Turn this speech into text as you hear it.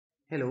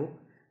Hello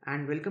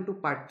and welcome to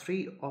part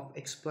 3 of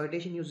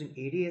exploitation using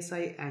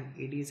ADSI and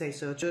ADSI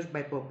searcher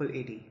by Purple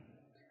AD.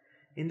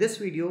 In this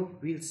video,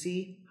 we'll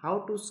see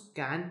how to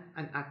scan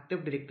an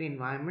Active Directory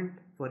environment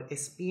for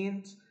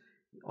SPNs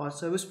or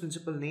service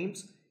principal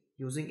names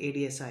using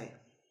ADSI.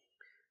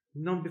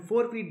 Now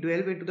before we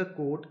delve into the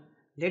code,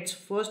 let's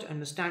first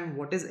understand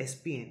what is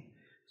SPN.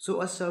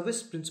 So a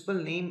service principal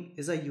name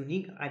is a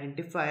unique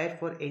identifier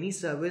for any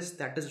service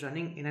that is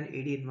running in an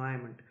AD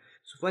environment.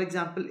 So for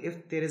example,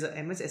 if there is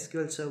a MS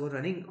SQL server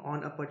running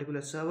on a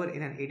particular server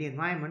in an AD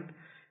environment,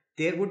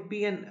 there would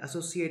be an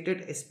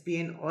associated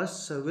SPN or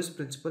service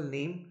principal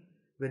name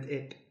with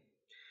it.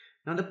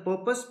 Now the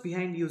purpose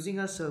behind using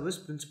a service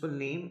principal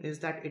name is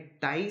that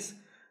it ties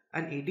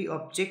an AD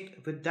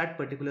object with that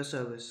particular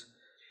service.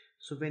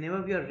 So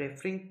whenever we are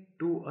referring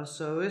to a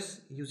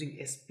service using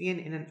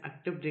SPN in an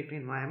Active Directory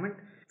environment,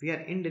 we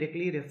are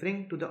indirectly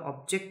referring to the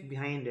object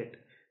behind it,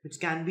 which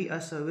can be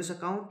a service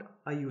account,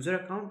 a user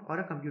account, or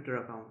a computer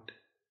account.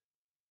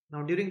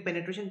 Now during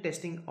penetration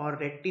testing or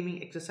red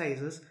teaming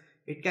exercises,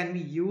 it can be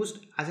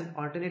used as an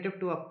alternative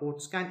to a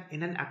port scan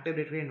in an Active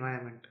Directory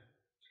environment.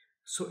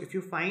 So if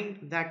you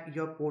find that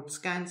your port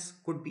scans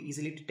could be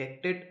easily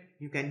detected,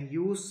 you can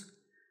use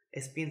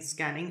SPN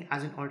scanning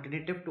as an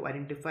alternative to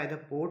identify the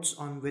ports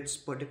on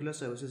which particular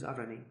services are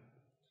running.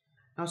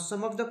 Now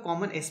some of the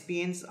common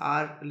SPNs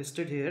are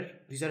listed here.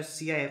 These are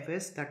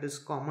CIFS, that is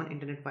Common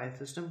Internet File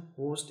System,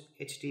 host,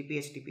 HTTP,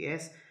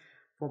 HTTPS.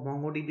 For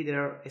MongoDB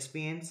there are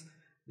SPNs.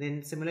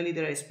 Then similarly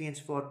there are SPNs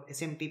for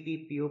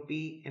SMTP, POP,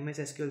 MS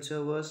SQL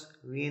servers,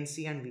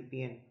 VNC and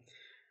VPN.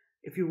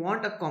 If you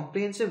want a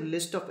comprehensive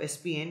list of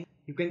SPN,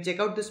 you can check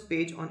out this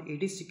page on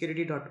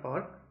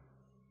adsecurity.org.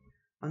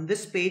 On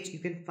this page you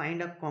can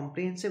find a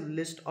comprehensive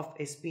list of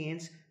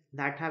SPNs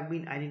that have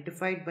been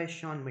identified by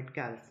Sean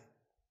Metcalf.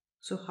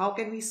 So how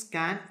can we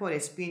scan for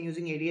SPN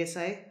using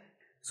ADSI?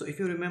 So if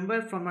you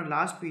remember from our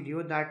last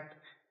video that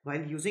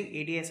while using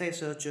ADSI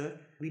searcher,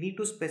 we need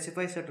to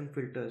specify certain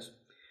filters.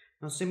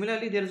 Now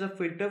similarly, there is a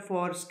filter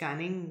for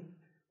scanning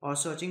or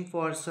searching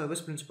for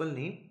service principal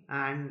name,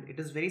 and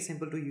it is very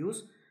simple to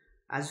use.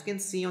 As you can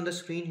see on the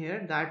screen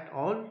here, that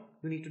all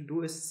you need to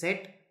do is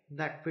set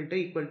that filter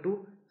equal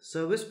to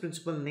service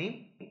principal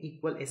name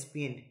equal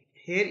SPN.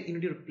 Here you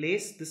need to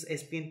replace this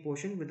SPN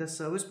portion with the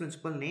service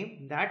principal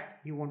name that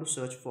you want to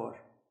search for.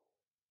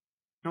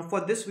 Now for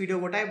this video,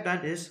 what I've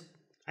done is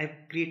I've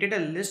created a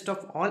list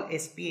of all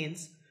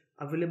SPNs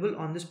available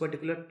on this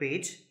particular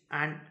page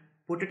and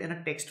put it in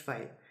a text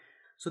file.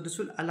 So this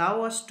will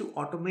allow us to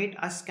automate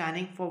our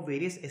scanning for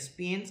various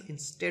SPNs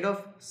instead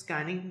of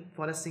scanning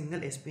for a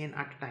single SPN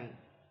at a time.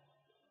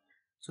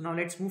 So now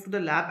let's move to the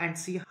lab and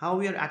see how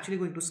we are actually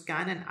going to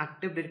scan an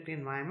Active Directory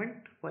environment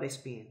for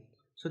SPN.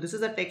 So this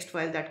is a text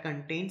file that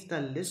contains the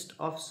list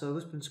of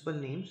service principal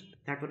names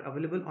that were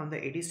available on the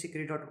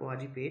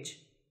adsecurity.org page.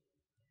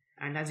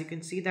 And as you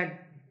can see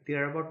that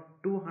there are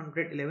about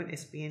 211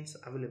 SPNs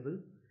available.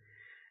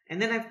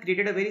 And then I've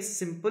created a very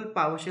simple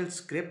PowerShell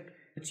script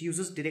which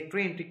uses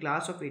directory entry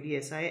class of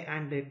ADSI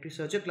and directory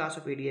searcher class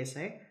of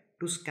ADSI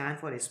to scan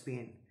for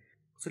SPN.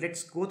 So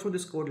let's go through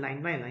this code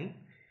line by line.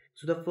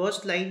 So the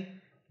first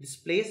line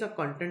displays the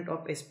content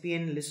of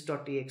SPN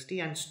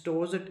list.txt and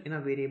stores it in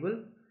a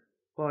variable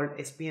called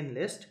SPN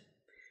list.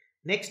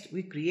 Next,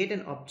 we create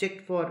an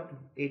object for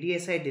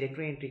ADSI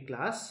directory entry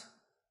class.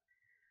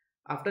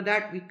 After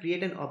that, we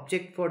create an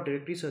object for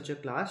directory searcher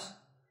class.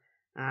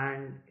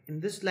 And in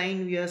this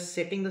line, we are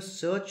setting the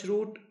search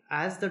route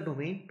as the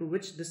domain to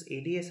which this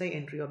ADSI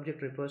entry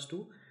object refers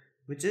to,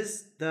 which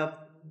is the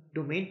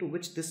domain to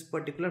which this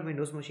particular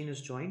Windows machine is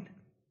joined.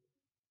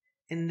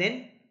 And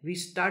then we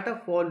start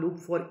a for loop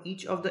for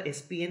each of the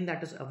SPN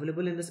that is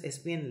available in this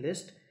SPN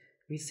list.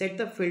 We set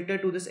the filter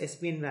to this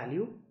SPN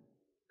value,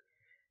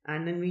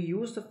 and then we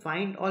use the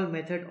find all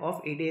method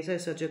of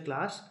ADSI searcher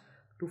class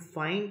to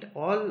find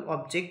all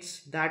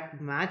objects that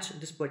match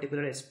this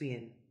particular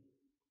SPN.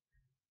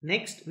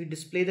 Next, we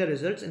display the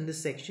results in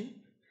this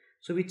section.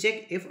 So we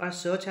check if our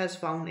search has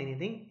found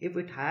anything. If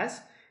it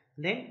has,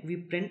 then we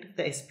print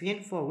the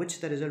SPN for which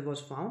the result was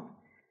found.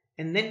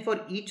 And then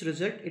for each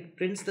result, it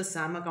prints the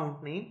SAM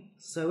account name,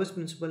 service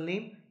principal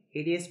name,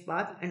 ADS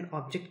path, and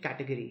object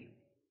category.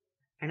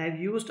 And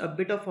I've used a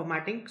bit of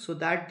formatting so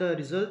that the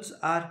results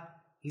are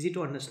easy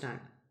to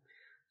understand.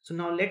 So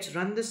now let's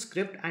run this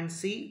script and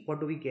see what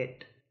do we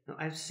get. Now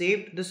I've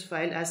saved this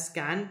file as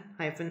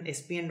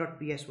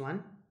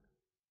scan-spn.ps1,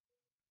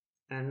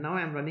 and now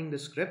I'm running the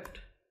script.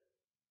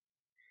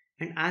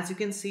 And as you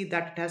can see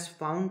that it has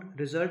found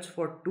results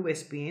for two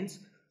SPNs.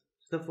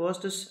 So the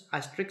first is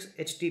asterisk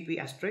HTTP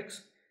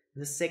asterisk,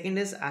 the second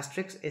is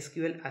asterisk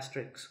SQL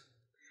asterisk.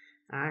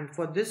 And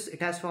for this it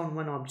has found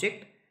one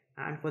object,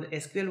 and for the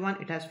SQL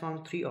one it has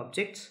found three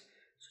objects,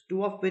 so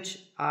two of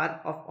which are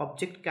of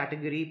object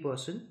category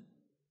person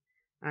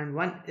and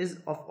one is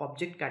of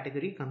object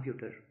category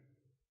computer.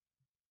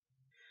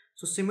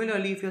 So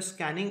similarly, if you're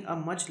scanning a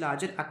much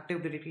larger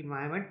Active Directory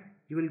environment,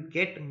 you will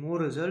get more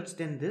results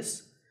than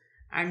this,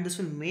 and this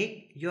will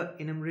make your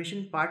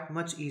enumeration part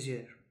much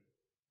easier.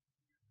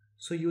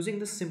 So using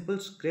this simple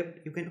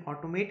script, you can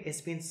automate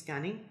SPN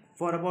scanning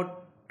for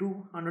about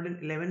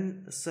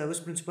 211 service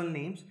principal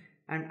names,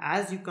 and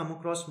as you come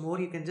across more,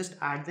 you can just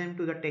add them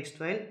to the text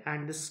file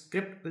and the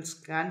script will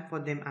scan for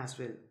them as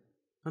well.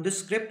 Now this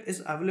script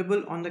is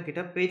available on the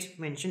GitHub page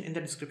mentioned in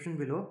the description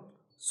below.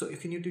 So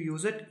if you need to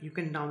use it, you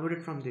can download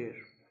it from there.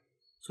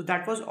 So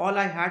that was all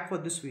I had for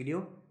this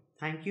video.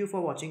 Thank you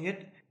for watching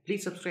it.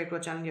 Please subscribe to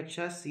our channel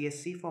Yaksas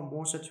CSC for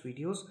more such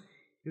videos.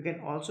 You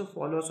can also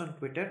follow us on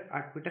Twitter.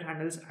 Our Twitter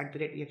handle is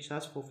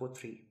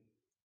 @Yaksas443.